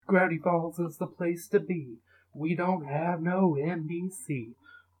Gravity Falls is the place to be. We don't have no NBC.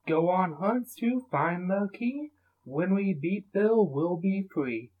 Go on hunts to find the key. When we beat Bill, we'll be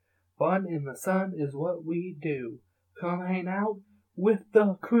free. Fun in the sun is what we do. Come hang out with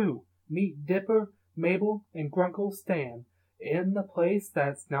the crew. Meet Dipper, Mabel, and Grunkle Stan in the place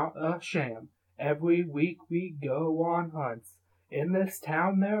that's not a sham. Every week we go on hunts. In this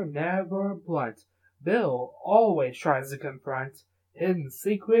town they're never blunt. Bill always tries to confront. Hidden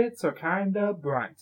secrets are kinda brunt.